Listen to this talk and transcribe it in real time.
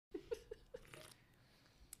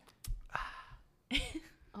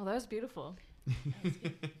Oh, that was beautiful.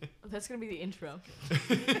 That's going to be the intro.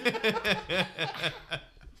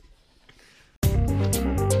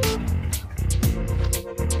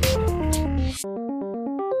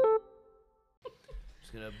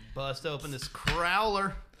 Just gonna bust open this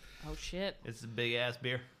Crowler. Oh, shit. It's a big ass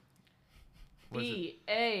beer. What is it?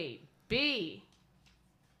 B-A-B.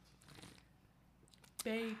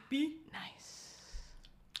 Baby. Nice.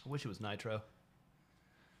 I wish it was nitro.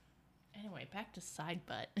 Anyway, back to side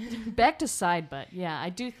butt. Back to side butt. Yeah, I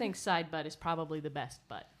do think side butt is probably the best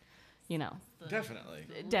butt. You know. Definitely.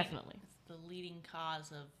 Definitely. It's the leading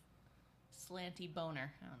cause of slanty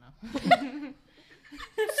boner. I don't know.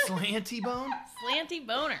 Slanty bone? Slanty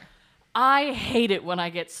boner. I hate it when I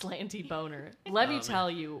get slanty boner. Let me tell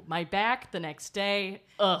you, my back the next day,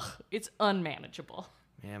 it's unmanageable.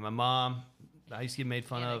 Yeah, my mom, I used to get made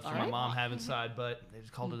fun Yeah, of for all my right. mom having side butt. They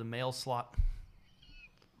just called it a male slot.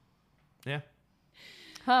 Yeah.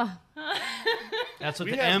 Huh. That's what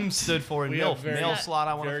We the have- M stood for in we MILF. have very- Male slot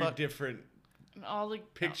I want to Very fuck. different And all the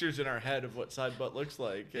pictures in our head of what side butt looks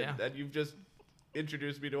like. Yeah. And you've just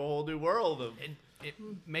introduced me to a whole new world of It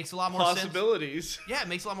makes a lot more sense. possibilities. Yeah, it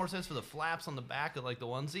makes a lot more sense for the flaps on the back of like the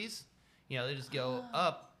onesies. You know, they just go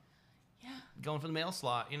up, Yeah. going for the male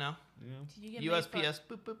slot, you know. Did you get Made fun, USPS,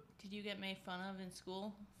 boop, boop. did you get made fun of in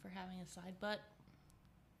school for having a side butt?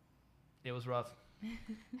 It was rough.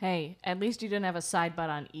 Hey, at least you didn't have a side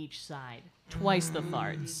butt on each side. Twice the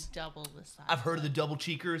farts. Double the size. I've heard of the double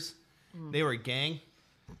cheekers. They were a gang.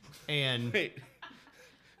 And Wait,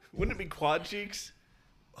 wouldn't it be quad cheeks?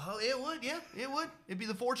 oh, it would, yeah, it would. It'd be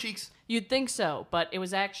the four cheeks. You'd think so, but it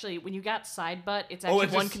was actually, when you got side butt, it's actually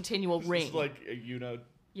one continual ring. It's like a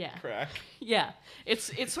Yeah. crack. Yeah.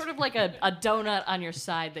 It's sort of like a donut on your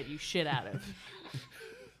side that you shit out of.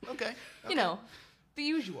 Okay. You know, the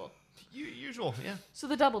usual. Usual, yeah. So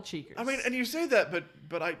the double cheekers. I mean, and you say that, but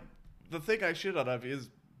the thing I shit out of is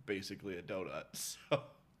basically a donut. So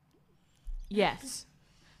Yes.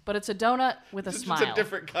 But it's a donut with a it's smile. just a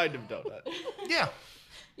different kind of donut. Yeah.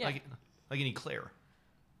 Yeah. Like an eclair.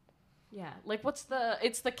 Yeah. Like it's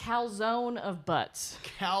the calzone of butts.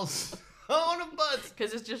 Cows on a butts.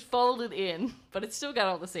 Because it's just folded in, but it's still got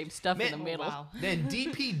all the same stuff in Man, the middle. Wow. Then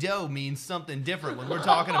DP dough means something different when we're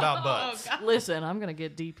talking about butts. Listen, I'm going to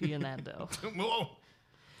get DP in that dough. Whoa.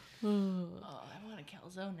 Oh, I want a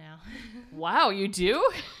calzone now. Wow, you do?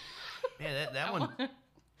 Yeah, that one.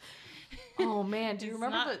 Oh, man. Do you It's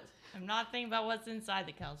remember not- I'm not thinking about what's inside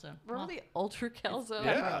the calzone. remember the ultra calzone?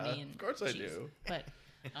 Yeah, pepperoni and of course I cheese. do. But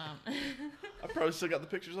I probably still got the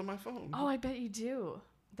pictures on my phone. Oh, I bet you do.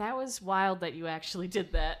 That was wild that you actually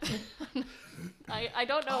did that. I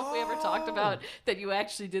don't know if we ever talked about that you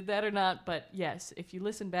actually did that or not, but yes, if you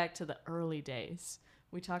listen back to the early days,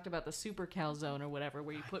 we talked about the super calzone or whatever,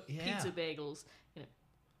 where you put Yeah. pizza bagels in a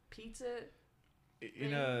pizza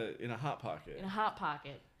in a hot pocket, in a hot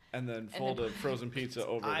pocket. and then fold then- a frozen pizza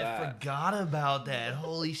over I that. forgot about that.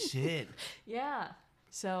 Holy shit. Yeah.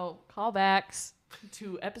 So callbacks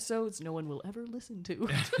to episodes no one will ever listen to.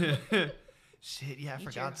 Shit, yeah, I Eat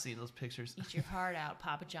forgot your- to see those pictures. eat your heart out,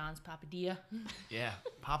 Papa John's, Papa Dia. Yeah,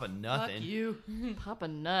 Papa Fuck nothing. you. Pop a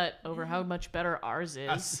nut over how much better ours I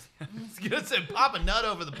is. was gonna say Papa Nut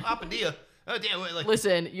over the Papa Dia. Oh damn! Wait, like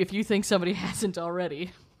Listen, if you think somebody hasn't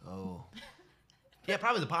already. oh, yeah,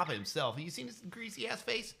 probably the Papa himself. You seen his greasy ass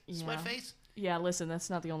face, sweat Yeah. face? Yeah, listen,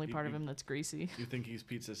 that's not the only part of him that's greasy. You think he's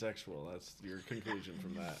pizza sexual? That's your conclusion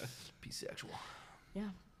from that. P-sexual. Yeah.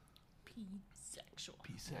 P-sexual.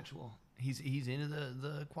 P-sexual. He's into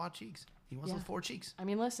the quad cheeks. He wants Yeah. those four cheeks. I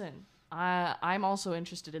mean, listen, I'm also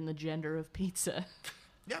interested in the gender of pizza.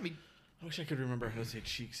 Yeah, I mean I wish I could remember how to say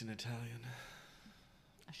cheeks in Italian.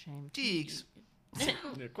 A shame. cheeks.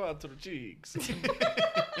 Yeah, quattro cheeks.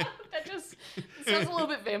 That just sounds a little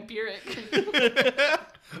bit vampiric.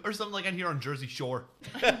 Or something like I hear on Jersey Shore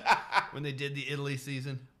when they did the Italy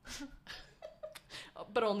season.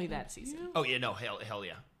 But only that season. Oh yeah, no, hell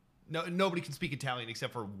yeah. No, nobody can speak Italian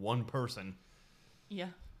except for one person, Yeah.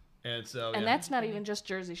 and so And yeah. that's not even just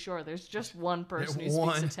Jersey Shore. There's just one person who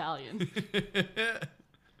One. speaks Italian.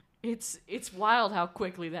 It's wild how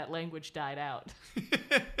quickly that language died out.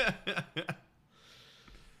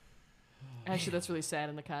 Actually, that's really sad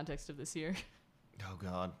in the context of this year. Oh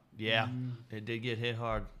god, yeah, it did get hit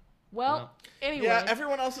hard. Well, anyway. Yeah,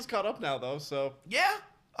 everyone else is caught up now though, so Yeah,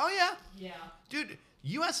 oh yeah, Yeah. dude.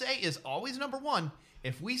 USA is always number one.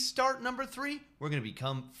 If we start number 3, we're gonna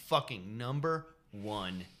become fucking number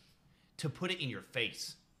 1. To put it in your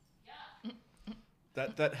face.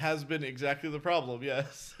 that has been exactly the problem.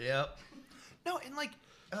 Yes. Yep. No, and like,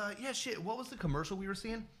 yeah, shit. What was the commercial we were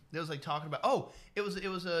seeing? that was like talking about. It was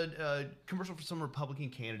a commercial for some Republican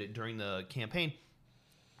candidate during the campaign,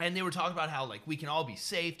 and they were talking about how like we can all be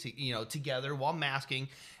safe together while masking,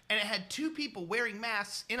 and it had two people wearing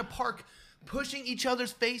masks in a park, pushing each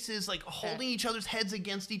other's faces, like holding each other's heads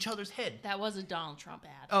against each other's head. That was a Donald Trump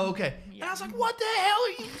ad. Oh, okay. And I was like, what the hell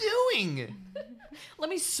are you doing? Let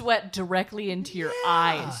me sweat directly into your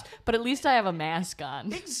eyes, but at least I have a mask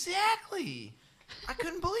on. Exactly. I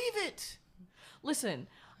couldn't believe it. Listen,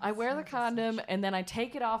 I wear the condom and then I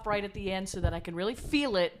take it off right at the end so that I can really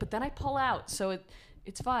feel it, but then I pull out, so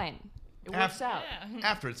it's fine. It works out. Yeah.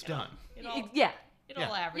 After it's done. It all, Yeah. it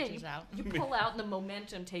all averages you, out. you pull out and the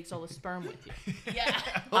momentum takes all the sperm with you. Yeah.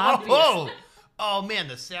 Obviously. Oh man,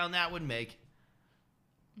 the sound that would make.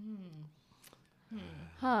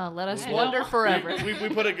 Huh, let us I wonder know. forever. We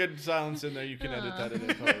put a good silence in there. You can edit that in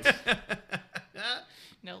post.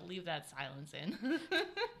 No, leave that silence in.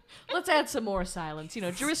 Let's add some more silence.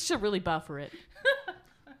 Jurists should really buffer it.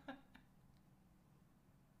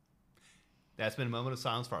 That's been a moment of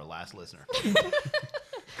silence for our last listener.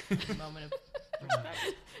 Moment of respect.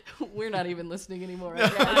 We're not even listening anymore, I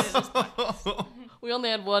guess. We only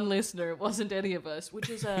had one listener. It wasn't any of us, which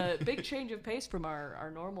is a big change of pace from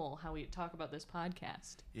our normal, how we talk about this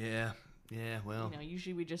podcast. Yeah, well.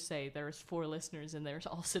 Usually we just say there's 4 listeners and they're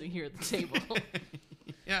all sitting here at the table.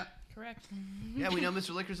 Yeah. Correct. Yeah, we know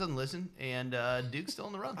Mr. Lickers doesn't listen, and Duke's still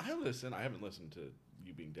on the run. I listen. I haven't listened to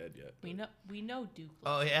You Being Dead yet. We know Duke.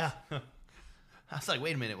 Oh, yeah. I was like,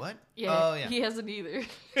 wait a minute, what? Yeah, Oh, yeah. he hasn't either.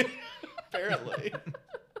 Apparently.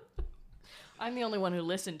 I'm the only one who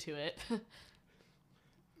listened to it.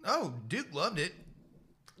 Oh, Duke loved it.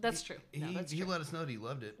 That's true. No, He, that's he true. let us know that he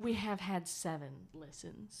loved it. We have had 7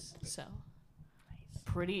 listens, so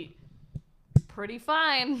pretty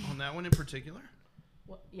fine. On that one in particular?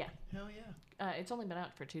 Well, yeah, Hell yeah. it's only been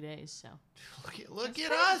out for 2 days, so. Look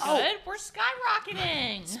at us. Good. We're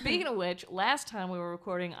skyrocketing. Speaking of which, last time we were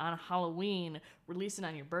recording on Halloween, releasing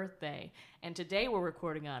on your birthday, and today we're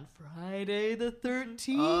recording on Friday the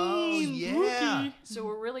 13th. Oh, yeah. So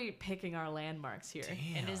we're really picking our landmarks here.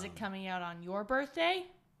 And is it coming out on your birthday?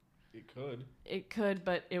 It could. It could,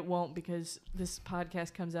 but it won't because this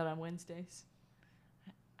podcast comes out on Wednesdays.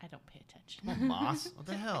 I don't pay attention. Oh, Moss. What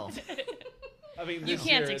the hell? I mean, You this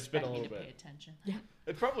can't year it's been expect a me little to pay bit. attention.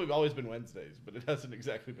 It's probably always been Wednesdays, but it hasn't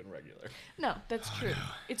exactly been regular. No, that's true.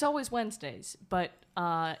 It's always Wednesdays, but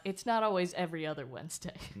it's not always every other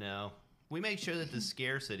Wednesday. No. We make sure that the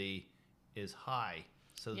scarcity is high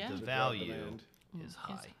so that Yeah. the To drop value demand. is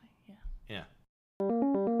high. Yeah. Yeah.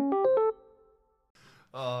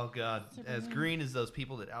 Oh, God. As green as those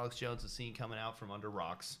people that Alex Jones has seen coming out from under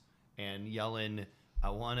rocks and yelling,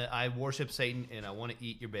 I worship Satan and I want to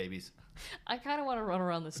eat your babies. I kind of want to run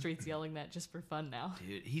around the streets yelling that just for fun now.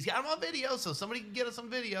 Dude, he's got him on video, so somebody can get us on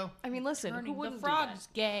video. I mean, listen, who Turning the wouldn't frog's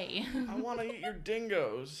gay. I want to eat your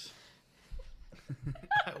dingoes.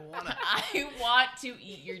 I want to. I want to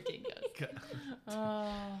eat your dingoes.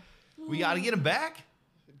 We got to get him back.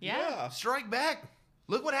 Yeah. Strike back.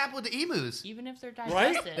 Look what happened with the emus. Even if they're Right?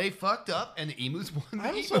 digested. They fucked up, and the emus won the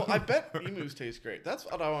I emu. bet emus taste great. That's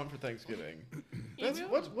what I want for Thanksgiving. Emu?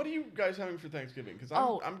 What are you guys having for Thanksgiving? Because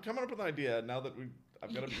I'm coming up with an idea now that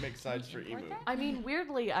I've got to make sides for emu. I mean,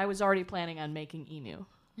 weirdly, I was already planning on making emu.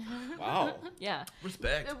 Wow. Yeah.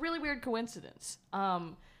 Respect. A really weird coincidence.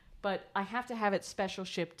 But I have to have it special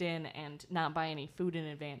shipped in and not buy any food in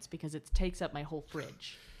advance because it takes up my whole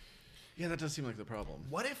fridge. Yeah, that does seem like the problem.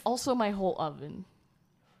 What if? Also, my whole oven.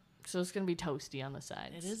 So it's going to be toasty on the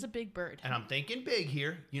sides. It is a big bird. And I'm thinking big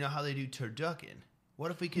here. You know how they do turducken?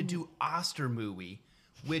 What if we could do ostermooey,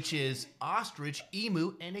 which is ostrich,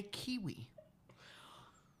 emu, and a kiwi?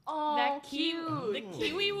 Oh, That cute. The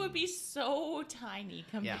kiwi would be so tiny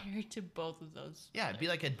compared to both of those. Yeah, it'd be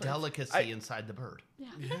like a delicacy inside the bird. Yeah.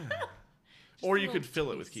 Or you a could little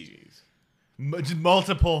fill it with taste. kiwis. Just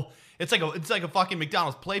multiple. It's like a fucking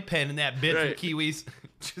McDonald's playpen in that bit Right. for kiwis.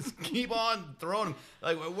 Just keep on throwing them.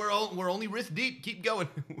 Like we're only wrist deep. Keep going.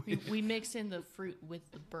 We mix in the fruit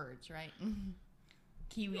with the birds, right?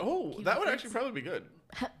 Kiwi. Oh, kiwi that would fruits. actually probably be good.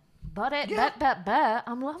 But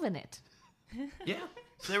I'm loving it. Yeah.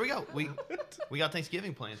 So there we go. We got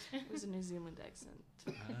Thanksgiving plans. It was a New Zealand accent.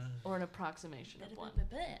 Or an approximation of one.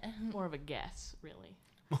 More of a guess, really.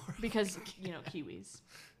 Because, kiwis.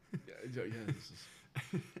 Yeah, this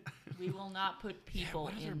is, We will not put people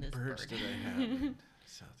what other in this birds bird. do they have in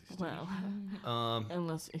Southeast Well,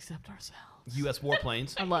 unless except ourselves. U.S.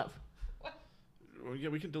 warplanes. I love. Well, yeah,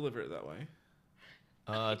 we can deliver it that way.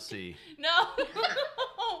 Let's see. No!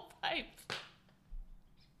 Pipe.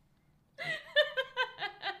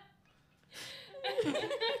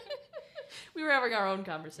 We We were having our own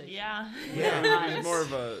conversation. Yeah. Yeah, it was more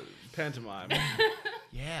of a pantomime.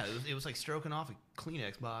 Yeah, it was like stroking off a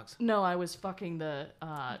Kleenex box. No, I was fucking the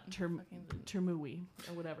Termui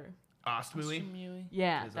or whatever. Ostmui. Mui.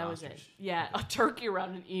 Yeah, Is that was it. ostrich. Yeah, a turkey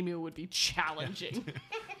around an emu would be challenging.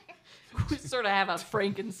 We sort of have a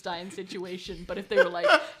Frankenstein situation, but if they were like,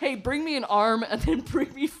 hey, bring me an arm and then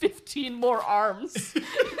bring me 15 more arms.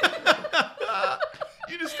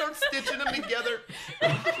 You just start stitching them together.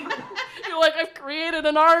 You're like, I've created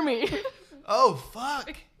an army. Oh,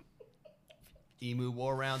 fuck. Emu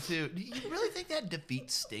War Round 2. Do you really think that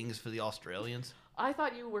defeats Stings for the Australians? I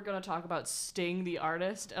thought you were going to talk about Sting, the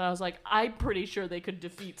artist, and I was like, I'm pretty sure they could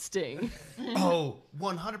defeat Sting. Oh,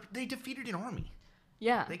 100. They defeated an army.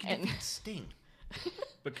 Yeah. They can and defeat Sting.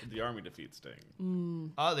 But could the army defeat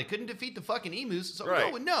Sting? Oh, they couldn't defeat the fucking emus. So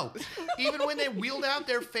Right. no. Even when they wheeled out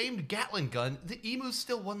their famed Gatling gun, the emus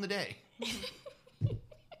still won the day. There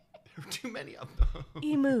were too many of them.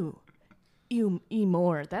 Emu.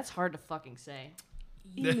 Emor. That's hard to fucking say.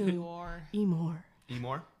 Or Emor.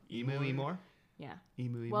 Emor? Emu? Yeah.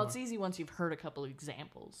 Emu? Well, it's easy once you've heard a couple of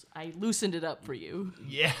examples. I loosened it up for you.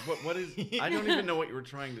 Yeah. What is? I don't even know what you were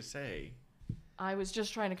trying to say. I was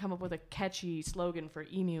just trying to come up with a catchy slogan for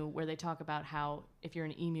emu where they talk about how if you're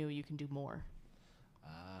an emu, you can do more.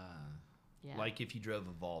 Yeah. Like if you drove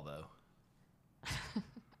a Volvo.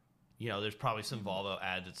 There's probably some Volvo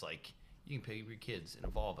ad that's like, you can pick up your kids in a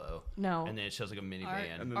Volvo. No. And then it shows like a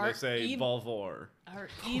minivan. And then Our they say em- Volvor.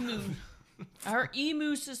 our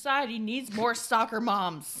emu society needs more soccer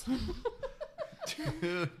moms.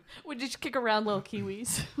 Would you just kick around little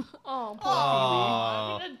kiwis? Oh, poor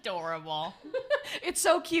Oh. I mean, adorable. kiwi. It's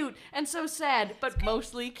so cute and so sad, but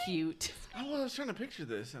mostly cute. I was trying to picture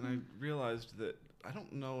this, and I realized that I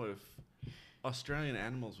don't know if Australian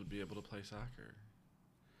animals would be able to play soccer.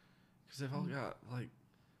 Because they've all got, like,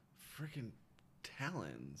 freaking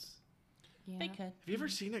talons. Yeah. They could. Have you ever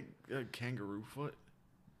seen a kangaroo foot?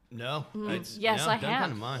 No. It's, yes, I don't have. come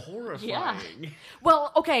to mind. Horrifying.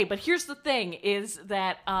 Well, okay, but here's the thing: is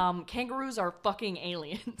that kangaroos are fucking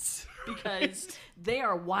aliens because they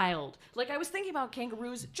are wild. Like I was thinking about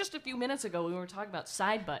kangaroos just a few minutes ago when we were talking about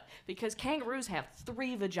side butt because kangaroos have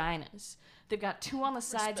 3 vaginas. They've got 2 on the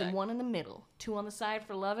sides and Respect. 1 in the middle. 2 on the side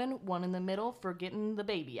for loving, 1 in the middle for getting the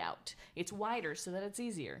baby out. It's wider so that it's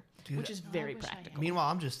easier, which is very wish I practical. Meanwhile,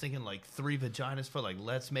 I'm just thinking like 3 vaginas for like,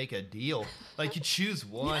 let's make a deal. Like you choose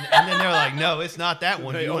one, and then they're like, no, it's not that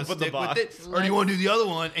one. Do They you want to open the stick with box. it, or do you want to do the other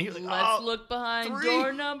one? And you're like, Let's oh, look behind 3.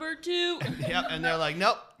 door number 2. yeah. And they're like,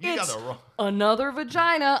 nope, you got It's the wrong. another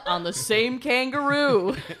vagina on the same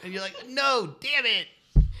kangaroo. And you're like, no, damn it,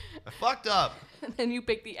 I fucked up. And then you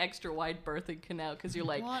pick the extra wide birthing canal because you're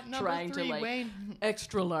like Want number trying 3, to like Wayne?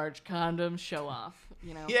 extra large condoms show off,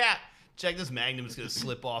 you know? Yeah, check this Magnum is gonna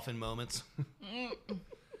slip off in moments.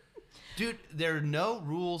 Dude, there are no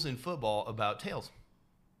rules in football about tails.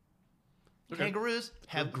 Okay. Kangaroos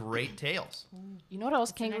have great tails. You know what else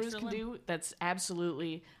an kangaroos extra can limb. do? That's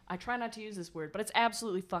absolutely, I try not to use this word, but it's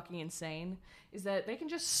absolutely fucking insane. Is that they can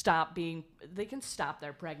just stop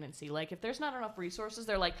their pregnancy. Like if there's not enough resources,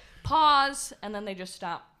 they're like, pause, and then they just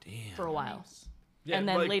stop for a while. Yeah, And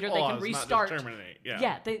then like, later they can pause, not just restart. terminate.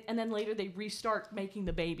 Yeah. Yeah, and then later they restart making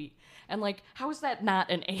the baby. And like, how is that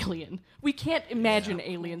not an alien? We can't imagine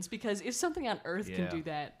aliens because if something on Earth can Yeah. do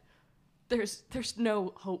that, there's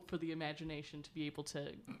no hope for the imagination to be able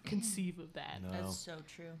to conceive of that. No. That's so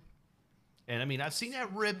true. And I mean, I've seen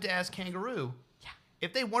that ribbed ass kangaroo. Yeah.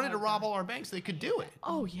 If they wanted to rob all our banks, they could do it.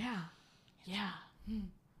 Oh yeah, yeah.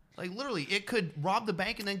 Like literally, it could rob the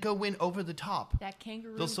bank and then go win over the top. That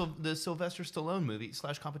kangaroo. The Sylvester Stallone movie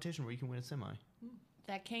 / competition where you can win a semi.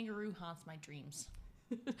 That kangaroo haunts my dreams.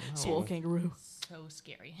 Swole kangaroo. So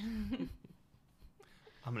scary.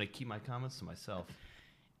 I'm gonna keep my comments to myself.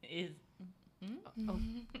 Is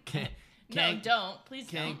Can, no, don't. Please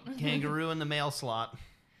don't. kangaroo in the mail slot.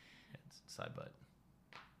 It's side butt.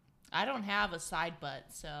 I don't have a side butt,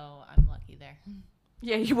 so I'm lucky there.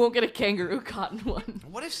 Yeah, you won't get a kangaroo caught in one.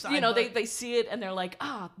 What if side You know, butt? they see it and they're like,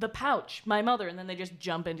 the pouch, my mother, and then they just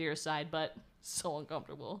jump into your side butt. So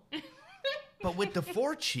uncomfortable. But with the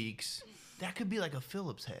 4 cheeks, that could be like a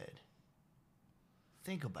Phillips head.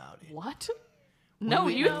 Think about it. What? No,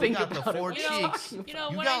 we- you we think got the about it. 4 What are you cheeks. talking You know,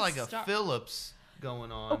 You when got I like a start- Phillips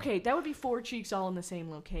going on. Okay, that would be 4 cheeks all in the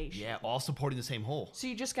same location. Yeah, all supporting the same hole. So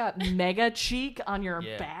you just got mega cheek on your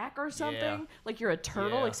Yeah. back or something? Yeah. Like you're a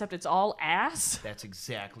turtle, Yeah. except it's all ass? That's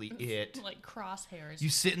exactly it. Like crosshairs. You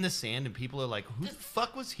sit in the sand and people are like, who the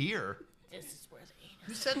fuck was here? This is where the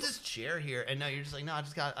who set this chair here? And now you're just like, no, I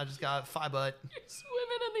just got $5. You're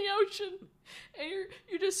swimming in the ocean, and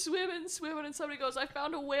you're just swimming, and somebody goes, "I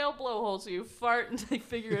found a whale blowhole," so you fart and they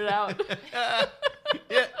figure it out.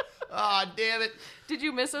 Yeah. Aw, damn it. Did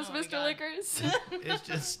you miss us, Oh my Mr. God. It's Lickers?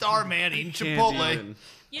 just Starman eating Can't Chipotle. even.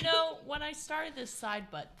 You know, when I started this side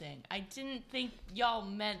butt thing, I didn't think y'all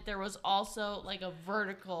meant there was also like a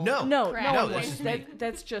vertical. No. No, Crap. no, No, that's just me.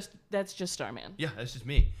 that's just Starman. Yeah, that's just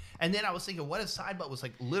me. And then I was thinking, what if side butt was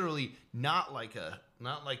like literally not like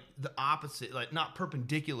the opposite, like not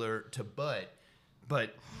perpendicular to butt,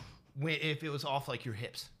 but if it was off like your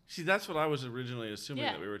hips. See, that's what I was originally assuming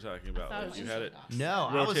Yeah. that we were talking about. thought it Like you was had it No,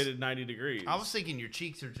 rotated 90 degrees. I was thinking your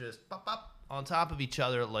cheeks are just pop on top of each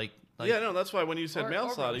other, like yeah, no, that's why when you said Or- male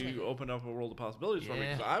or slaughter, rotated. you opened up a world of possibilities for me.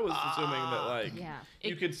 Yeah. Because I was assuming that like Yeah.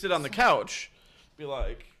 you It- could sit on the couch, be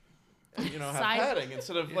like, and, have Side- padding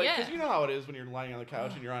instead of like, because Yeah. you know how it is when you're lying on the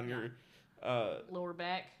couch and you're on your, Lower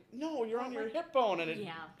back. no, you're on your hip bone and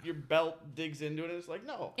Yeah. your belt digs into it and it's like,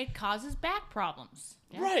 no, It causes back problems.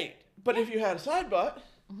 right. But if you had a side butt,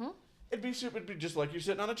 it'd be just like you're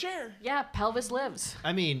sitting on a chair. Yeah, pelvis lives.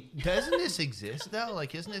 I mean, doesn't this exist though?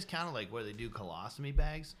 Like, isn't this kind of like where they do colostomy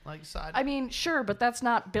bags, like side? I mean, sure, but that's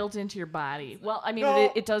not built into your body. Well, I mean,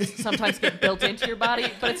 No. it does sometimes get built into your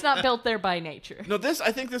body, but it's not built there by nature. No,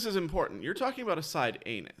 I think this is important. You're talking about a side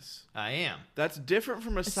anus. I am. That's different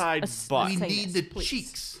from a side a butt. We Say need yes, the please.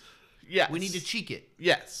 cheeks. Yes. We need to cheek it.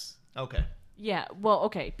 Yes. Okay. Yeah, well,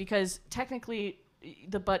 okay, because technically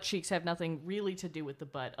the butt cheeks have nothing really to do with the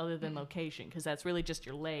butt other than location, because that's really just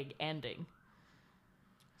your leg ending.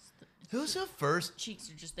 Who's the first? Cheeks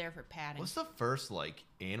are just there for padding. What's the first like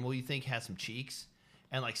animal you think has some cheeks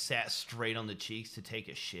and like sat straight on the cheeks to take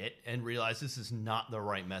a shit and realized this is not the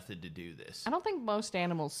right method to do this? I don't think most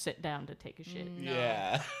animals sit down to take a shit. No.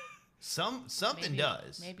 Yeah. Something Maybe-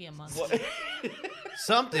 does. Maybe a month. What?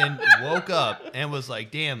 Something woke up and was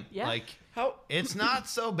like, damn, Yeah. like How? it's not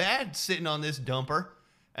so bad sitting on this dumper.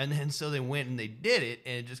 And then so they went and they did it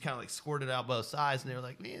and it just kind of like squirted out both sides and they were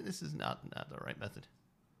like, man, this is not the right method.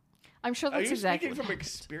 I'm sure Are that's you exactly speaking what from happened.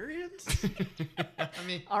 experience? I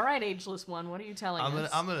mean, All right, ageless one, what are you telling us?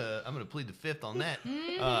 I'm gonna plead the fifth on that.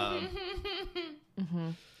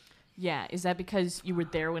 Yeah, is that because you were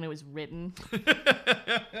there when it was written?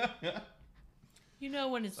 You know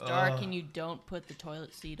when it's dark and you don't put the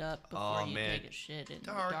toilet seat up before Oh, you man. take a shit in the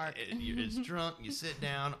Dark. dark. It's drunk. You sit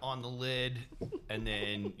down on the lid, and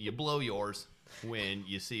then you blow yours when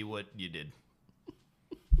you see what you did.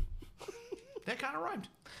 That kind of rhymed.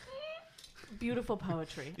 Beautiful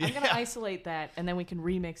poetry. I'm gonna Yeah. isolate that, and then we can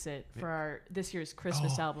remix it for our this year's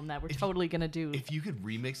Christmas Oh, album that we're if- totally gonna do. If you could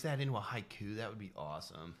remix that into a haiku, that would be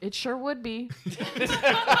awesome. It sure would be.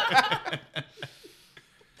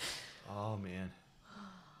 Oh man.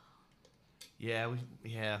 Yeah,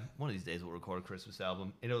 one of these days we'll record a Christmas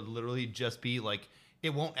album. It'll literally just be like,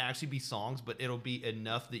 it won't actually be songs, but it'll be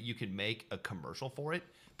enough that you can make a commercial for it.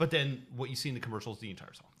 But then what you see in the commercial is the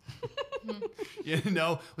entire song. You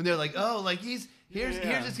know, when they're like, oh, like here's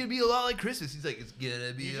it's gonna be a lot like Christmas. He's like, it's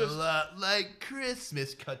gonna be a lot like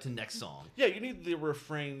Christmas. Cut to next song. Yeah, you need the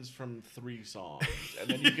refrains from 3 songs, and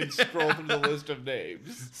then you can scroll through the list of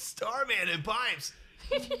names. Starman and Pipes.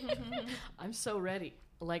 I'm so ready.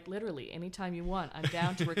 Like literally, anytime you want, I'm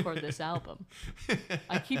down to record this album.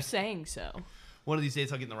 I keep saying so. One of these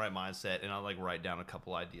days I'll get in the right mindset and I'll like write down a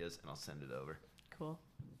couple ideas and I'll send it over. Cool.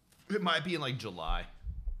 It might be in like July.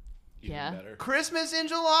 Even Yeah. better. Christmas in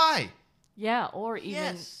July. Yeah, or even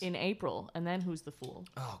Yes. in April, and then who's the fool?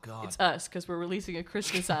 Oh God. It's us, because we're releasing a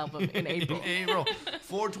Christmas album in April. April.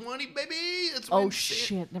 420, baby. That's Oh when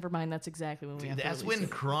shit! Never mind. That's exactly when we have to That's release when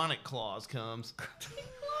it. Chronic Claus comes.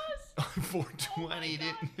 420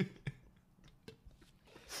 didn't.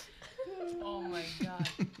 Oh my god.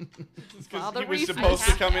 Father He was Reef supposed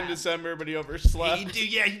to has come in that. December, but he overslept.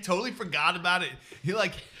 He totally forgot about it. He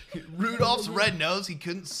like Rudolph's red nose. He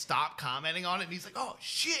couldn't stop commenting on it, and he's like, "Oh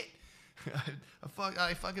shit,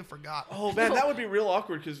 I fucking forgot." Oh man, that would be real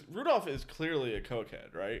awkward because Rudolph is clearly a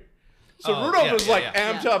cokehead, right? So Oh, Rudolph yeah, was yeah, like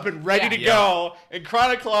yeah. amped Yeah. up and ready Yeah. to Yeah. go, and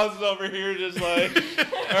Chronic Claus is over here just like,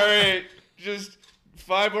 all right, just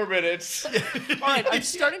 5 more minutes. All right, I'm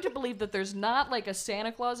starting to believe that there's not like a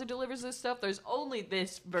Santa Claus who delivers this stuff. There's only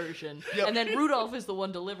this version, Yep. and then Rudolph is the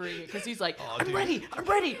one delivering it because he's like, Oh, "I'm dude.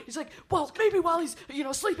 ready." He's like, "Well, maybe while he's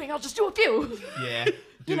sleeping, I'll just do a few." Yeah,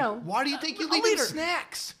 Dude, know, Why do you think you a leave him leader.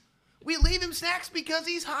 snacks? We leave him snacks because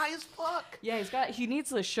he's high as fuck. Yeah, he needs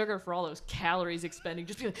the sugar for all those calories expending.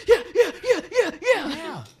 Just be like, yeah.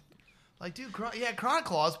 Yeah. Like, dude, Chronic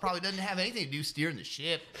Claus probably doesn't have anything to do steering the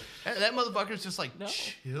ship. That motherfucker's just like No.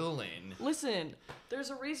 chilling. Listen, There's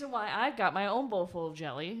a reason why I've got my own bowl full of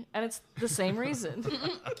jelly, and it's the same reason.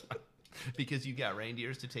 Because you got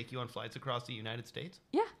reindeers to take you on flights across the United States?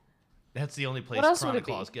 Yeah. That's the only place What else would Santa it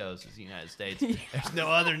be? Claus goes is the United States. There's no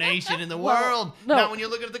other nation in the Well, world. no. Not when you're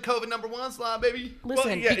looking at the COVID #1 slide, baby.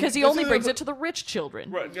 Listen, yeah, because he this only is- brings it to the rich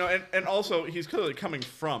children. Right, you know, and also he's clearly coming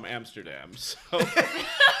from Amsterdam, so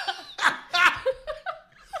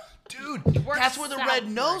Dude, works that's where the red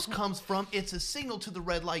southward. nose comes from. It's a signal to the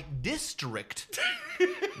red light district.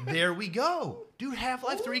 There we go. Dude,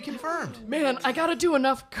 Half-Life 3 confirmed. Man, I gotta do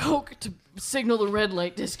enough coke to signal the red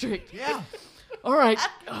light district. Yeah. All right.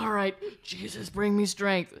 Jesus, bring me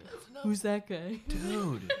strength. Who's that guy?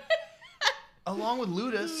 Dude. Along with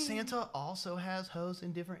Luda, Santa also has hoes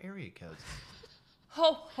in different area codes.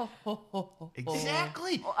 Ho ho ho ho ho.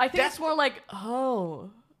 Exactly. I think That's it's more like ho.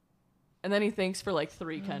 And then he thinks for like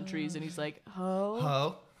 3 countries, and he's like ho.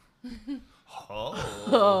 Ho. Ho.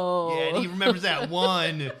 Ho. Yeah, and he remembers that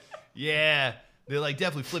one. Yeah. They like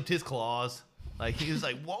definitely flipped his claws. Like he was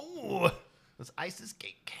like, whoa. That's ISIS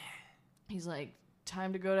cake. He's like,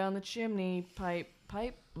 time to go down the chimney, pipe.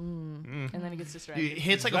 And then he gets distracted. Dude,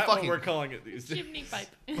 hits like is a that what fucking we're calling it these days? Chimney pipe.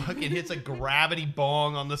 fucking hits a gravity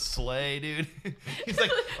bong on the sleigh, dude. He's like,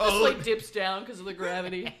 The oh, sleigh look. dips down because of the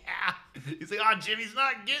gravity. He's like, oh, Jimmy's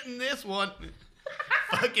not getting this one.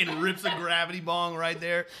 Fucking rips a gravity bong right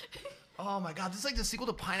there. Oh my god, this is like the sequel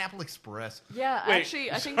to Pineapple Express. Yeah, Wait,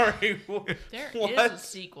 actually, I think sorry. There is what? a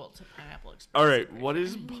sequel to Pineapple Express. All right, what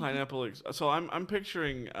is Pineapple Express? So I'm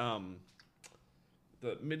picturing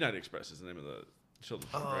the Midnight Express is the name of the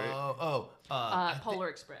children's book, right? Polar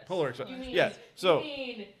Express. Polar Express. You mean, Yeah. So you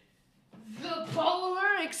mean the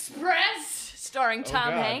Polar Express, starring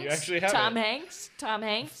Tom God, you Hanks. actually have Tom it. Hanks. Tom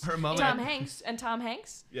Hanks. For a moment. Tom Hanks and Tom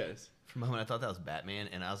Hanks. yes. For a moment, I thought that was Batman,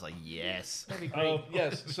 and I was like, yes. That'd be great.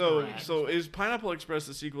 Yes. So is Pineapple Express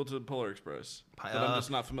the sequel to Polar Express that I'm Uh,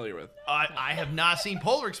 just not familiar with? I have not seen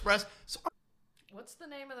Polar Express. So What's the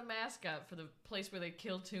name of the mascot for the place where they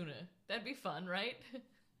kill tuna? That'd be fun, right?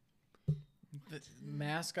 The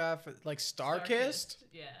mascot for like Starkist?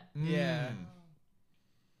 Yeah. Yeah.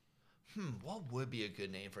 what would be a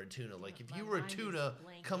good name for a tuna? Like, if My you were a mind is tuna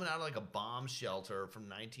blanking. coming out of like a bomb shelter from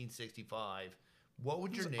 1965, what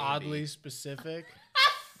would your It's name oddly be? specific.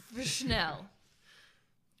 Vishnell.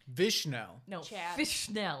 Vishnell. No, Chad.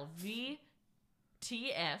 Vishnell.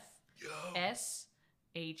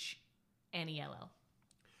 VTFSHNELL.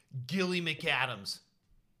 Gilly McAdams.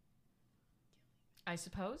 I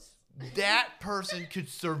suppose. That person could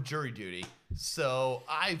serve jury duty. So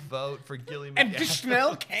I vote for Gilly McAdams. And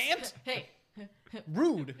Vishnell can't? Hey,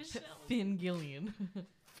 Rude. Finn Gillian.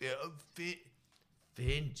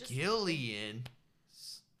 Finn Gillian.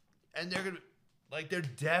 And they're gonna like they're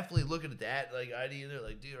definitely looking at that like ID and they're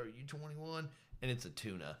like, dude, are you 21? And it's a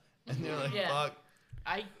tuna. And they're like, Yeah. fuck,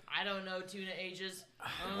 I don't know tuna ages.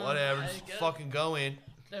 whatever, I just guess. fucking go in.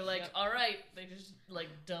 They're like, all right. They just like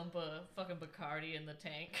dump a fucking Bacardi in the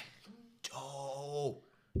tank. Oh,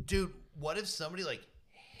 dude, what if somebody like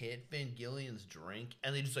hit Finn Gillian's drink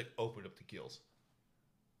and they just like opened up the gills?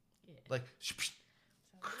 Yeah. Like,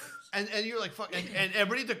 and you're like, fuck, and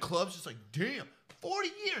everybody at the club's just like, damn, 40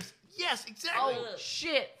 years. Yes, exactly. Oh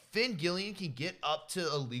shit. Finn Gillian can get up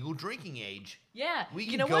to a legal drinking age. Yeah. We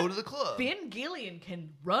can you know go what? to the club. Finn Gillian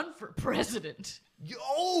can run for president.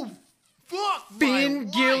 Oh, fuck. Finn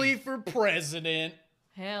my Gilly life. for president.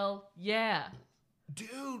 Hell yeah.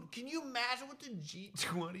 Dude, can you imagine what the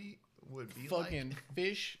G20 would be like? Fucking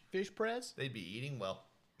fish press. They'd be eating well.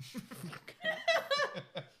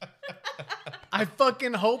 I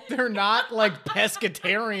fucking hope they're not like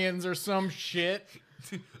pescatarians or some shit.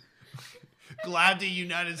 Glad the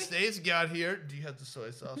United States got here. Do you have the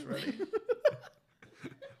soy sauce ready?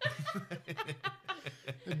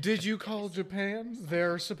 Did you call Japan?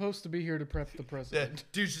 They're supposed to be here to prep the That president.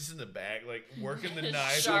 dude's just in the back, like working the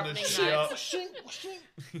knife on the Sharpening shelf.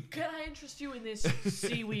 Can I interest you in this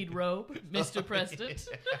seaweed robe, Mr. President?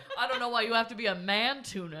 I don't know why you have to be a man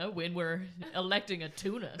tuna when we're electing a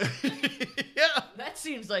tuna. Yeah. That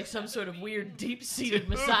seems like some sort of weird, deep-seated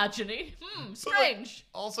misogyny. Strange.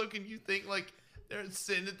 Also, can you think like they're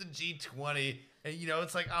sitting at the G20 and you know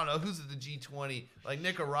it's like I don't know who's at the G20, like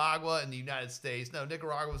Nicaragua and the United States. No,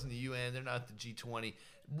 Nicaragua's in the UN. They're not at the G20.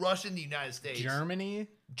 Russia and the United States. Germany?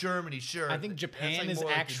 Germany, sure. I think That's Japan like is more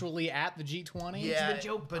like the- actually at the G20. yeah, the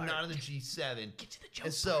joke but part. not in the G7. Get to the joke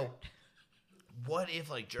And so, what if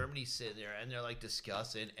like Germany's sitting there and they're like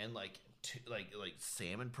discussing and like like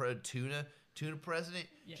salmon tuna president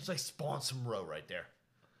just like spawn some row right there,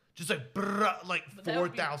 just like like But that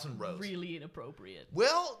would be 4,000 rows. Really inappropriate.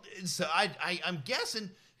 Well, so I'm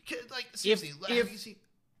guessing like seriously, have you seen?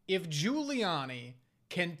 if Giuliani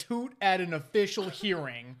can toot at an official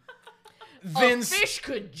hearing, then A fish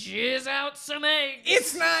could jizz out some eggs.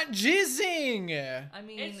 it's not jizzing. I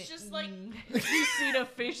mean, It's just like- have you seen a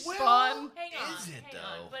fish Well, spawn? Hang on, Is it, hang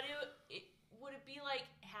though? on. But would it be like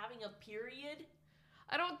having a period?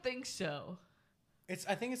 I don't think so.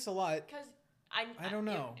 I think it's a lot. Because I don't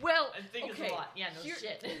know. Well, I think okay, it's a lot. Yeah, no here-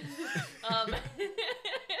 shit.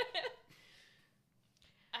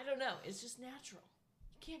 I don't know. It's just natural.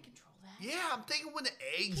 You can't control that. Yeah, I'm thinking when the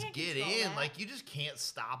eggs can't get control in, that. like you just can't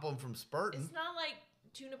stop them from spurting. It's not like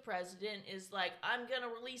Tuna President is like, I'm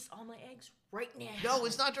gonna release all my eggs right now. No,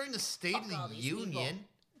 it's not during the State Fuck of all the these Union. people.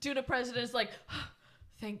 Tuna President is like,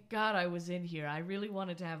 thank God I was in here. I really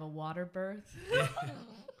wanted to have a water birth.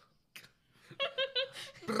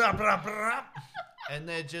 Brah, brah, brah. And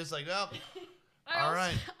then just like, oh, all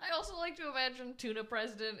right. I also like to imagine Tuna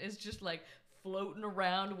President is just like floating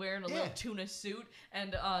around wearing a Yeah. little tuna suit,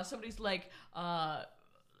 and somebody's like, oh,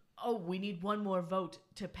 we need one more vote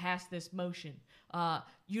to pass this motion.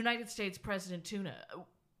 United States President Tuna,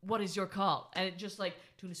 what is your call? And it just like,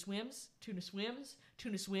 tuna swims, tuna swims,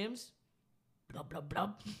 tuna swims, blub, blub,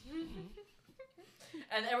 blub.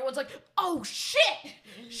 And everyone's like, oh, shit!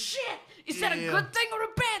 Shit! Is that a Yeah. good thing or a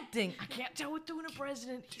bad thing? I can't tell with Tuna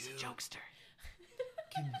President. He's a jokester.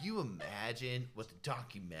 Can you imagine what the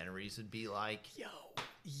documentaries would be like?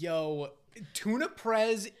 Yo, Tuna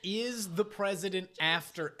Prez is the president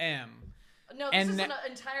after M. No, this And is na- an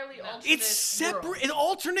entirely alternate It's separate, world. an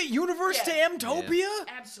alternate universe to Yeah. Mtopia?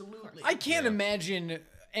 Absolutely. I can't imagine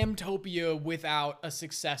Mtopia without a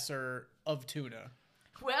successor of Tuna.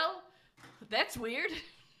 Well, that's weird.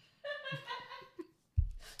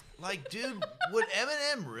 Like, dude, would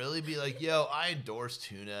Eminem really be like, yo, I endorse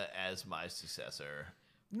Tuna as my successor?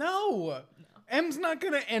 No. M's not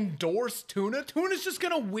gonna endorse Tuna. Tuna's just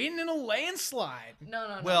gonna win in a landslide.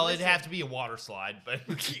 No. Well, listen. it'd have to be a water slide, but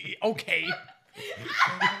Okay.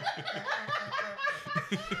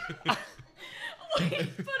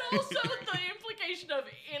 But also the implication of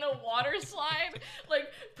in a water slide, like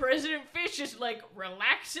President Fish is like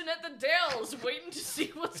relaxing at the Dells, waiting to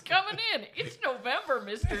see what's coming in. It's November,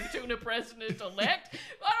 Mr. Tuna President-elect.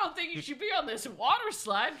 I don't think you should be on this water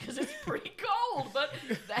slide because it's pretty cold, but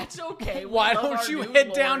that's okay. We Why love don't our you new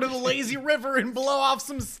head down to Lord. the lazy river and blow off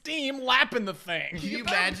some steam lapping the thing? can you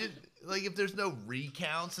imagine, like, if there's no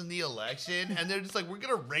recounts in the election and they're just like, we're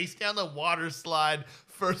gonna race down the water slide,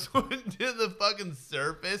 first one to the fucking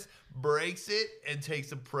surface, breaks it, and takes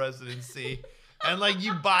the presidency. And, like,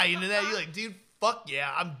 you buy into that, you're like, dude, fuck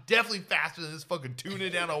yeah, I'm definitely faster than this fucking Tuna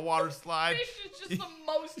down a water slide. Fish is just the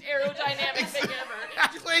most aerodynamic thing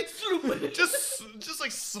ever. Exactly. just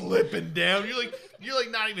like slipping down. You're like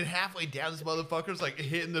not even halfway down. This motherfucker's like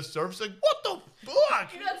hitting the surface. Like, what the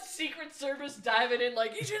fuck? You got Secret Service diving in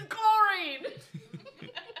like, he's in chlorine.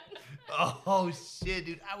 Oh shit,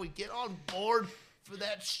 dude! I would get on board for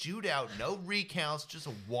that shootout. No recounts, just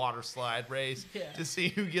a water slide race Yeah. to see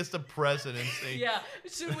who gets the presidency. Yeah,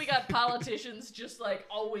 soon we got politicians just like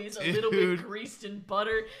always a little bit Dude. greased in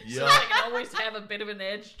butter, so Yeah. they can always have a bit of an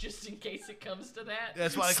edge just in case it comes to that.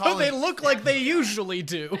 That's why I So call they him look like they usually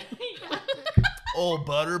do. old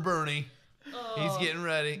Butter Bernie. Oh, He's getting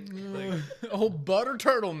ready. Like, Oh, butter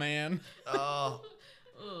turtle man. oh,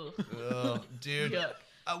 ugh. dude. Yuck.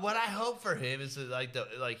 What I hope for him is that,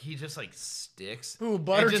 like he just like sticks. Ooh,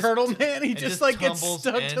 butter and just- turtle man. He and just like gets tumbles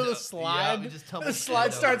stuck to end- the yeah, slide. he just The tumbles slide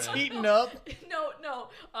end starts over. heating up. No.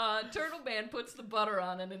 Turtle Man puts the butter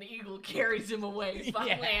on, and an eagle carries him away.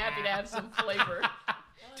 Finally happy to have some flavor.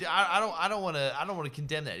 Dude, I don't want to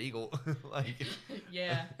condemn that eagle. Like,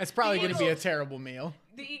 Yeah, That's probably The going to be a eagle- terrible meal.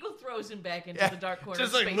 The eagle throws him back into yeah, the dark corner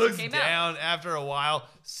just of like space looks and came out. down after a while,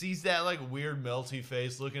 sees that like weird melty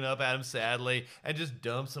face looking up at him sadly, and just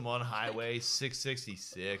dumps him on Highway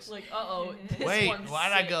 666. Like, uh-oh, this Wait, one's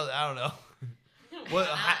why'd I sick. go? I don't know. What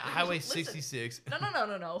Highway Listen. 66? No.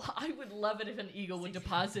 I would love it if an eagle would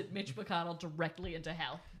deposit Mitch McConnell directly into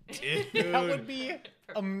hell. Dude, That would be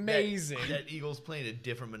amazing. That eagle's playing a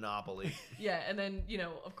different Monopoly. Yeah, and then,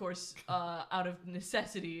 of course, out of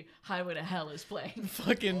necessity, Highway to Hell is playing.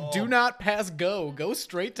 Fucking do not pass go. Go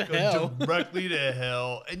straight to hell. Directly to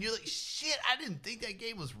hell. And you're like, shit, I didn't think that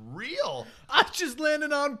game was real. I just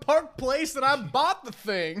landed on Park Place and I bought the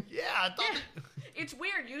thing. Yeah, I thought. It's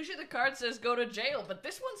weird. Usually the card says go to jail, but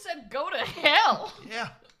this one said go to hell. Yeah.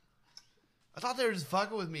 I thought they were just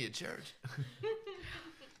fucking with me at church.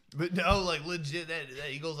 But no, like legit, that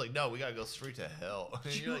eagle's like, no, we gotta go straight to hell.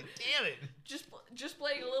 And you're like, damn it. Just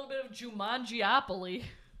playing a little bit of Jumanjiopoly.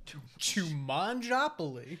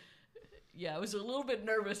 Jumanjopoly. Yeah, I was a little bit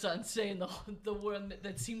nervous on saying the one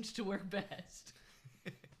that seems to work best.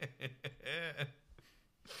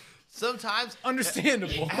 Sometimes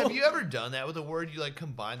Understandable. Have you ever done that with a word? You like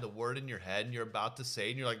combine the word in your head and you're about to say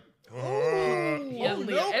it and you're like, Yeah, Leah,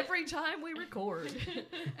 no. every time we record.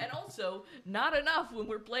 And also, not enough when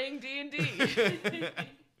we're playing D&D.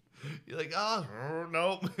 you're like, oh,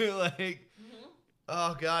 nope. like,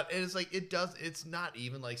 oh, God. And it's like, it's not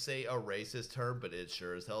even like, say, a racist term, but it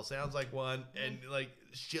sure as hell sounds like one. And like,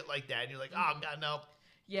 shit like that. And you're like, oh, God, no.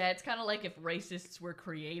 Yeah, it's kind of like if racists were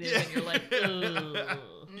creative and you're like, ugh.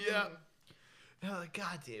 Yeah. And I'm like,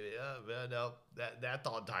 God damn it. Oh, man, no. That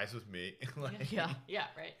thought dies with me. like, Yeah. Yeah,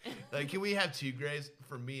 right. Like, can we have 2 graves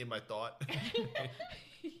for me and my thought?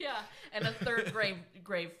 Yeah, and a third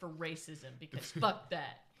grave for racism, because fuck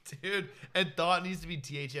that. Dude, and thought needs to be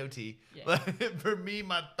THOT. Yeah. Like, for me,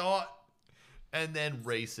 my thought, and then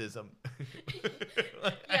racism.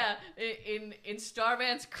 Yeah, in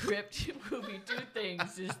Starman's crypt, will be 2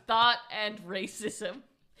 things: is thought and racism.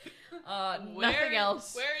 Nothing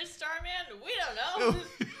else. Where is Starman? We don't know.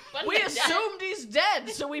 But We assumed he's dead,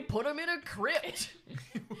 so we put him in a crypt.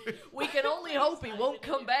 We can only hope he won't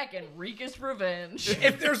come back and wreak his revenge.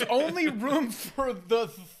 If there's only room for the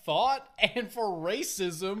thought and for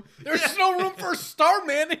racism, there's no room for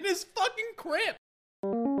Starman in his fucking crypt.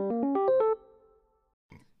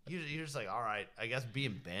 You're just like, all right, I guess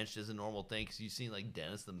being benched is a normal thing because you've seen like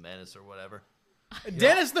Dennis the Menace or whatever.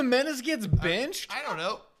 Dennis the Menace gets benched? I don't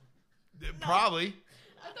know. Probably.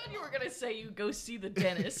 I thought you were gonna say you go see the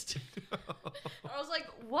dentist. I was like,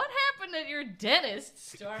 what happened at your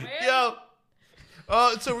dentist, Starman? Yo.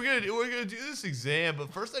 So we're gonna do this exam,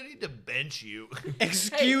 but first I need to bench you.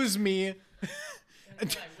 Excuse me.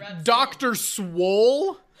 Dr.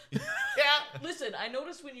 Swole? Yeah. Listen, I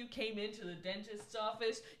noticed when you came into the dentist's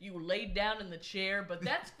office, you laid down in the chair, but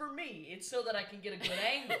that's for me. It's so that I can get a good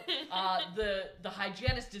angle. The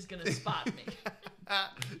hygienist is gonna spot me.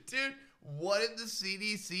 Dude, what if the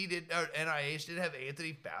CDC did or NIH didn't have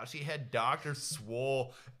Anthony Fauci, had Dr.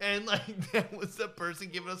 Swole, and like that was the person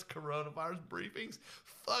giving us coronavirus briefings?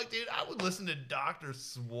 Fuck, dude, I would listen to Dr.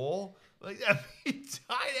 Swole. Like that'd be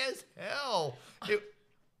tight as hell.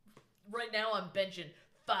 Right now, I'm benching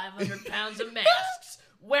 500 pounds of masks.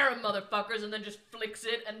 Wear them, motherfuckers, and then just flicks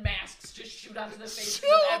it, and masks just shoot out to the faces Shoot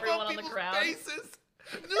of up everyone on the people's crowd. faces.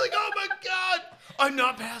 And they're like, oh my God, I'm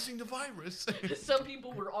not passing the virus. Some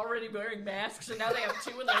people were already wearing masks, and now they have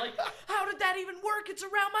 2, and they're like, how did that even work? It's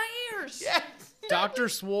around my ears. Yes. Dr.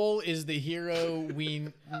 Swole is the hero we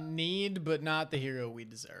need, but not the hero we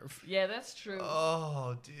deserve. Yeah, that's true.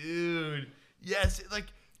 Oh, dude. Yes, like,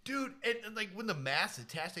 dude, and like when the mask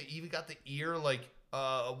attached, they even got the ear, like,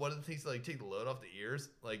 one of the things to like take the load off the ears,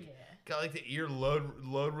 like, got like the ear load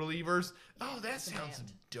relievers. Oh, that sounds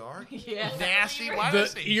band. dark. Yeah. Nasty. Why did I The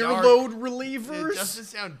say earload dark? It relievers? doesn't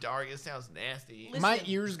sound dark. It sounds nasty. Listen. My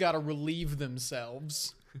ears gotta relieve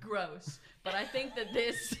themselves. Gross. But I think that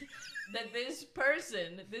this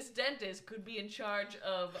person, this dentist, could be in charge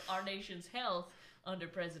of our nation's health under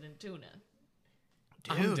President Tuna.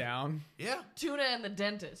 Dude. I'm down. Yeah. Tuna and the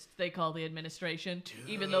dentist, they call the administration,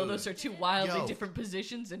 even though those are 2 wildly Yo. different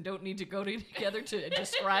positions and don't need to go together to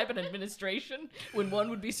describe an administration when one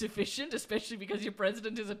would be sufficient, especially because your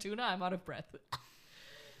president is a tuna. I'm out of breath.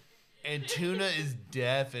 And tuna is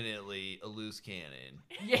definitely a loose cannon.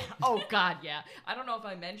 Yeah. Oh, God, yeah. I don't know if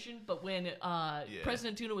I mentioned, but when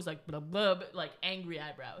President Tuna was like, blah, blah, blah, like angry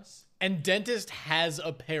eyebrows. And Dentist has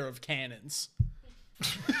a pair of cannons.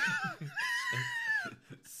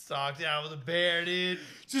 Socked out with a bear, dude.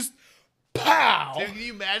 Just pow! Dude, can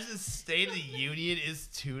you imagine the State of the Union is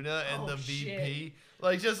Tuna and the VP? shit.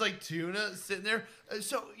 Like, just like Tuna sitting there.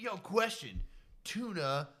 So, question.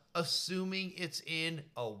 Tuna, assuming it's in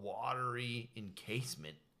a watery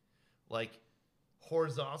encasement, like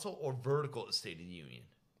horizontal or vertical at State of the Union?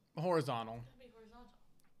 Horizontal.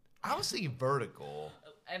 I was thinking vertical.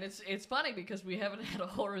 And it's funny because we haven't had a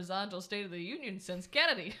horizontal State of the Union since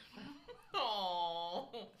Kennedy. Oh.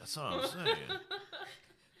 That's what I'm saying.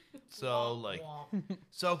 So, like,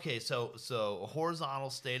 so a horizontal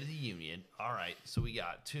State of the Union. All right, so we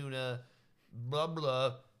got Tuna, blah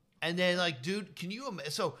blah, and then like, dude, can you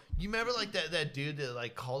imagine? So you remember like that dude that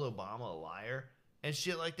like called Obama a liar and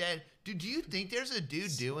shit like that? Dude, do you think there's a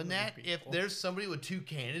dude doing that? many If people. there's somebody with 2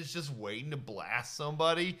 cannons just waiting to blast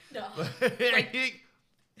somebody? No. Like,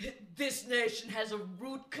 This nation has a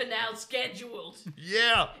root canal scheduled.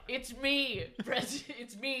 yeah. It's me,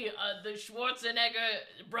 it's me, the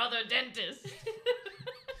Schwarzenegger brother dentist.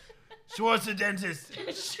 Schwartz the dentist.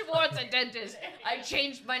 Schwartz, a dentist. I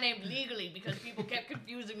changed my name legally because people kept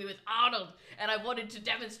confusing me with Arnold, and I wanted to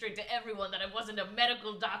demonstrate to everyone that I wasn't a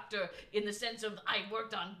medical doctor in the sense of I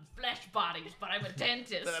worked on flesh bodies, but I'm a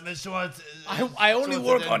dentist. But I'm a Schwartz. I only Schwartz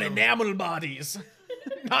work the on dental. enamel bodies,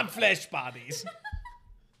 not flesh bodies.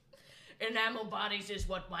 Enamel bodies is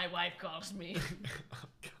what my wife calls me.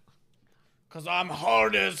 Cause I'm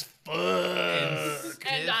hard as fuck.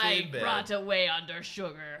 And I in bed. rot away under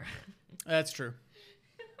sugar. That's true.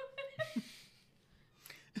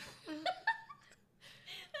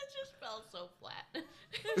 That just felt so flat.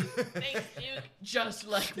 Thanks, Duke. Just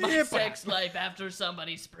like my sex life after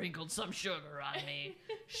somebody sprinkled some sugar on me.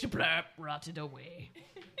 Shablarp, rotted away.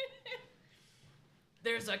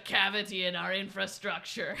 There's a cavity in our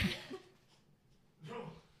infrastructure.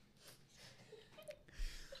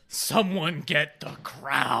 Someone get the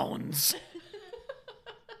crowns.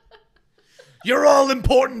 You're all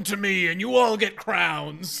important to me, and you all get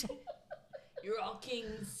crowns. You're all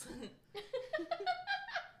kings.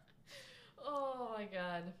 Oh my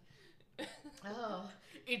god. Oh,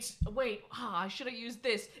 I should have used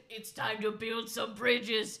this. It's time to build some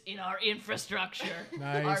bridges in our infrastructure.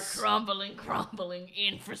 Nice. Our crumbling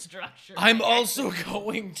infrastructure. I'm also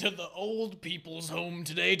going to the old people's home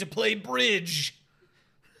today to play bridge.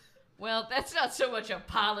 Well, that's not so much a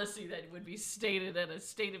policy that would be stated at a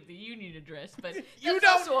State of the Union address, but that's You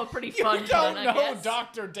don't- also a pretty fun You don't one, know, I guess.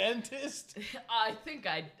 Dr. Dentist? I think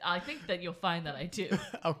that you'll find that I do.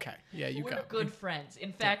 Okay, yeah, you We're got good friends.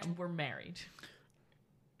 In fact, we're married.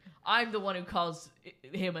 I'm the one who calls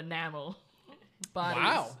him enamel. Bodies.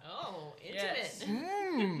 Wow. Oh, intimate. Yes.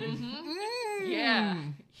 Yeah.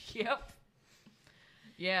 Yep.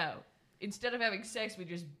 Yeah. Instead of having sex, we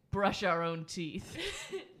just brush our own teeth.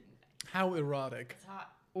 How erotic. It's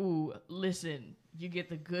hot. Ooh, listen. You get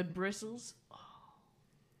the good bristles? Are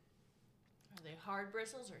they hard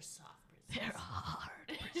bristles or soft bristles? They're hard.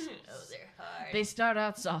 Oh, they're hard. They start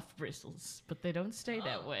out soft bristles, but they don't stay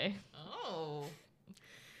that way. Oh.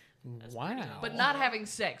 Wow. But not having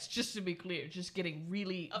sex, just to be clear, just getting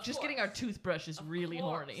Of getting our toothbrushes really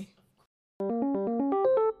horny.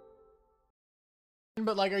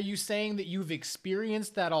 But like, are you saying that you've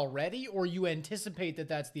experienced that already, or you anticipate that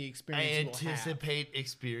that's the I experience you will have? anticipate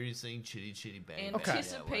experiencing chitty chitty bang. bang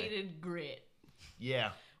Anticipated grit,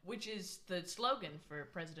 Yeah. which is the slogan for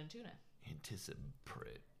President Tuna.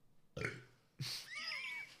 Anticipate.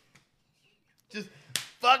 Just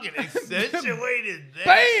fucking accentuated that.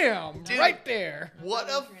 Bam! Dude. Right there. What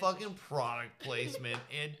a fucking product placement.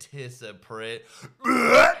 Anticipate.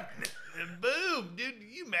 And boom, dude. Can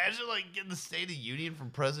you imagine like getting the State of Union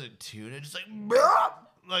from President Tuna? Just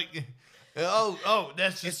like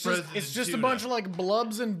that's just President It's just a Tuna. bunch of like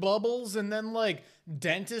blubs and bubbles, and then like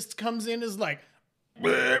dentist comes in is like,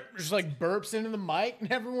 just like burps into the mic,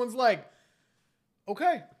 and everyone's like,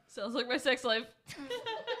 okay. Sounds like my sex life.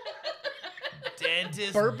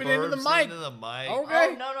 dentist burping into the burps mic. into the mic.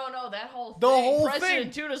 Okay. Oh, no, that whole thing. The whole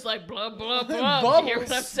President thing. Tuna's like blah blah blah. You hear what I'm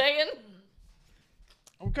Bubbles. saying?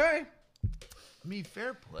 Okay. I mean,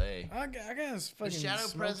 fair play. I guess The fucking shadow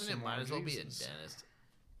smoke president some might more, as well be a Jesus. dentist.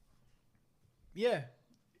 Yeah.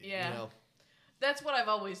 Yeah. You know? That's what I've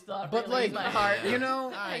always thought. But really, in like, my heart. you know,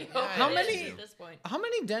 how It many- is at this point? how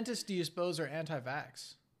many dentists do you suppose are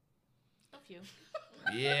anti-vax? A few.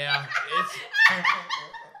 Yeah,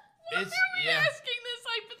 it's yeah. Asking this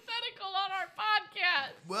hypothetical on our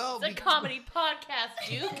podcast. Well, It's a comedy podcast,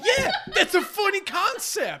 Duke. Yeah, that's a funny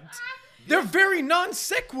concept. They're very non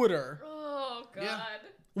sequitur. Oh God. Yeah.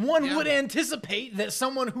 One Yeah. would anticipate that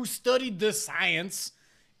someone who studied the science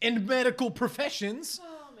and medical professions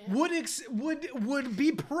would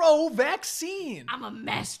be pro-vaccine. I'm a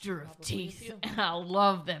master of teeth, and I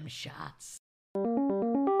love them shots.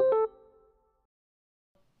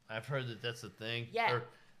 I've heard that that's a thing. Yeah. Or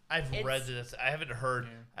I've read that that's, I haven't heard.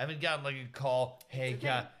 I haven't gotten like a call. Hey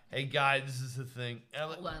guy, this is the thing. And I'm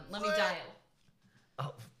like, Hold on, let me "What?" dial.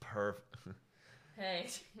 Oh, perf. Hey,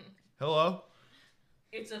 Hello.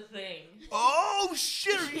 it's a thing. Oh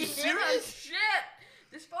shit! Are you Yeah, serious? shit.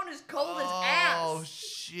 This phone is cold as Oh ass.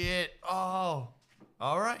 shit! Oh,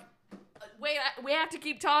 all right. Wait, we have to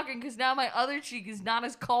keep talking because now my other cheek is not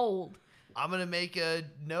as cold. I'm gonna make a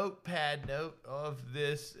notepad note of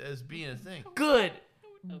this as being a thing. Good.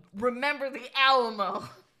 Remember the Alamo.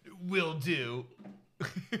 Will do. Will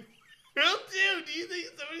do. Do you think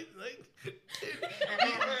somebody's like?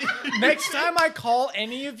 Next time I call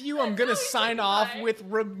any of you, I'm gonna sign off with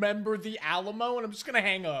 "Remember the Alamo," and I'm just gonna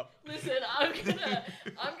hang up. Listen, I'm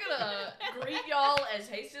gonna greet y'all as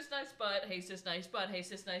 "Hey sis, nice butt, hey sis, nice butt, hey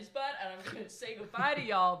sis, nice butt," and I'm gonna say goodbye to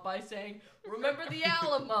y'all by saying, "Remember the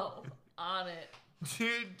Alamo." On it.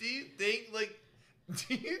 Dude, do you think when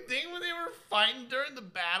they were fighting during the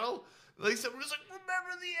battle, like somebody was like,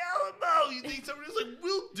 "Remember the Alamo"? You think somebody was like,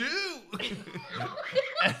 "Will do"?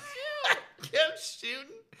 And kept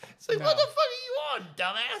shooting. It's like, No. what the fuck are you on,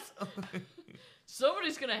 dumbass?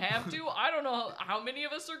 Somebody's gonna have to. I don't know how many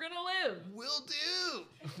of us are gonna live. Will do.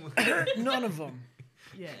 None of them.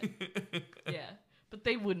 Yeah. Yeah. But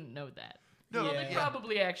they wouldn't know that. No, Well, Yeah. they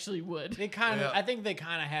probably actually would. They kind of. Yeah. I think they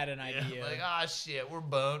kind of had an idea. Like, ah, shit, we're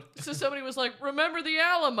boned. So somebody was like, "Remember the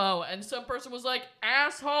Alamo," and some person was like,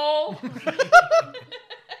 "Asshole."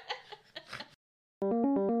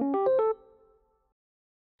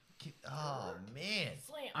 Oh man.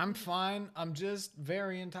 Slam. I'm fine. I'm just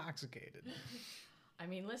very intoxicated. I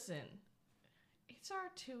mean, listen. It's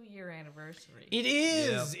our 2-year anniversary. It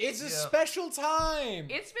is. Yeah. It's a Yeah. special time.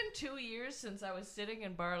 It's been 2 years since I was sitting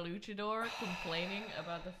in Bar Luchador complaining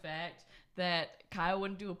about the fact that Kyle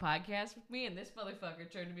wouldn't do a podcast with me, and this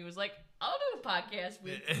motherfucker turned to me and was like, "I'll do a podcast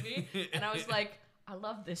with me." And I was like, "I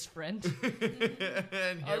love this friend."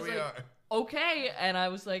 And I here was we like, are. "Okay." And I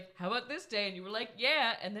was like, "How about this day?" And you were like,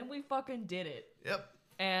 "Yeah." And then we fucking did it. Yep.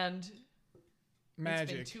 And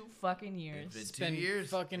Magic. it's been 2 fucking years. It's been It's 2 been years.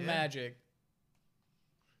 fucking Yeah. magic.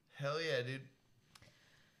 Hell yeah, dude.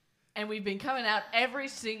 And we've been coming out every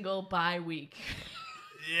single bye week.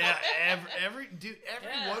 Yeah, everyone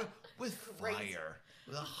Yeah. with fire,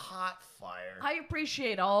 with a hot fire. I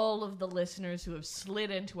appreciate all of the listeners who have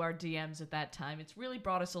slid into our DMs at that time. It's really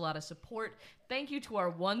brought us a lot of support. Thank you to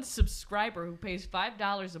our one subscriber who pays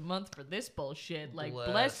 $5 a month for this bullshit. Like,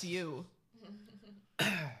 bless you.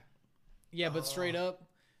 Yeah, but straight up,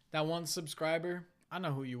 that one subscriber, I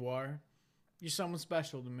know who you are. You're someone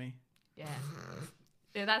special to me. Yeah.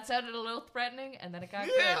 Yeah, that sounded a little threatening, and then it got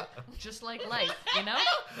Yeah. good. Just like life, you know?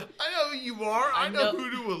 I know who you are. I know know-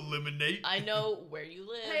 who to eliminate. I know where you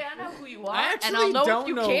live. Hey, I know who you are, I and actually I'll know don't if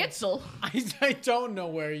you know. cancel. I don't know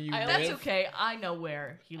where you live. That's okay. I know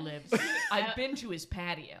where he lives. I've been to his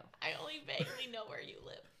patio. I only vaguely know where you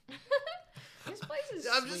live. His place is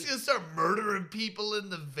I'm just gonna start murdering people in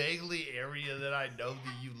the vaguely area that I know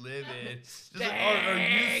that you live in. Just like, are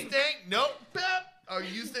you stink? Nope. Bap. Are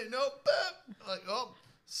you stink? Nope. Bap. Like, oh,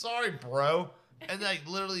 sorry, bro. And like,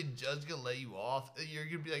 literally, Joe's gonna let you off. You're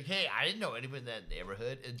gonna be like, hey, I didn't know anyone in that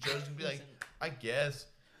neighborhood. And Joe's gonna be like, I guess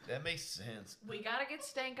that makes sense. We gotta get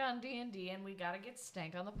stank on D&D, and we gotta get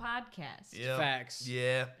stank on the podcast. Yeah. Facts.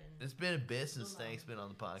 Yeah. It's been a bit since Stank's been on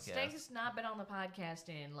the podcast. Stank has not been on the podcast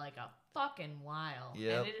in like a fucking while.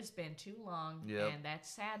 Yep. And it has been too long. Yep. And that's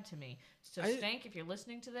sad to me. So, I- Stank, if you're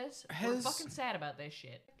listening to this, we're Has- fucking sad about this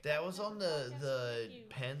shit. That was on the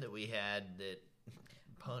pen that we had that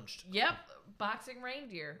punched. Yep. Boxing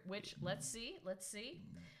Reindeer, which, let's see.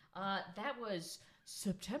 That was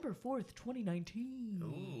September 4th, 2019.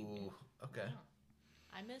 Ooh. Okay.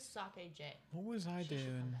 I miss Sake J. What was I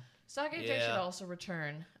doing? Sake J Yeah. should also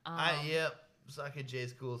return. Yep. Sake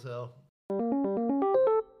J's cool as hell.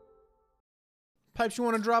 Pipes, you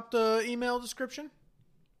want to drop the email description?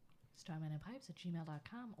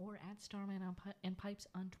 StarmanandPipes@gmail.com or at StarmanandPipes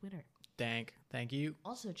on Twitter. Thank you.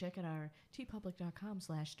 Also, check out our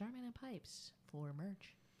tpublic.com/StarmanandPipes for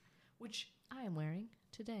merch, which I am wearing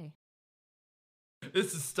today.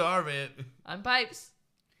 This is Starman. I'm Pipes.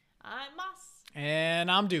 I'm Moss. And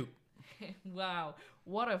I'm Duke. Wow,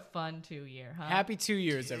 what a fun 2-year, huh? Happy 2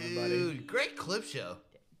 years, everybody. Dude, great clip show.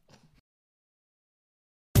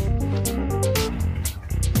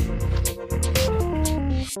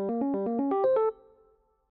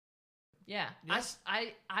 Yeah,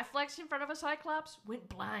 I flexed in front of a Cyclops, went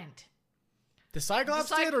blind. The Cyclops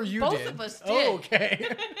The Cy- did or you both did? of us Oh, did.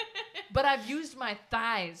 okay. But I've used my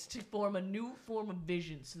thighs to form a new form of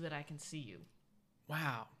vision so that I can see you.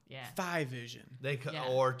 Wow. Yeah. Thigh vision. They Yeah.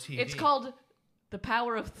 or TV. It's called the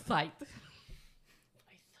power of thight.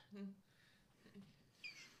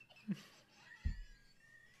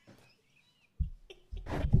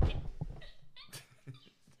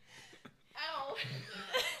 Ow.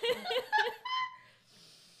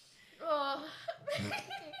 Oh.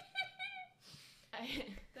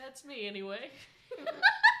 That's me anyway.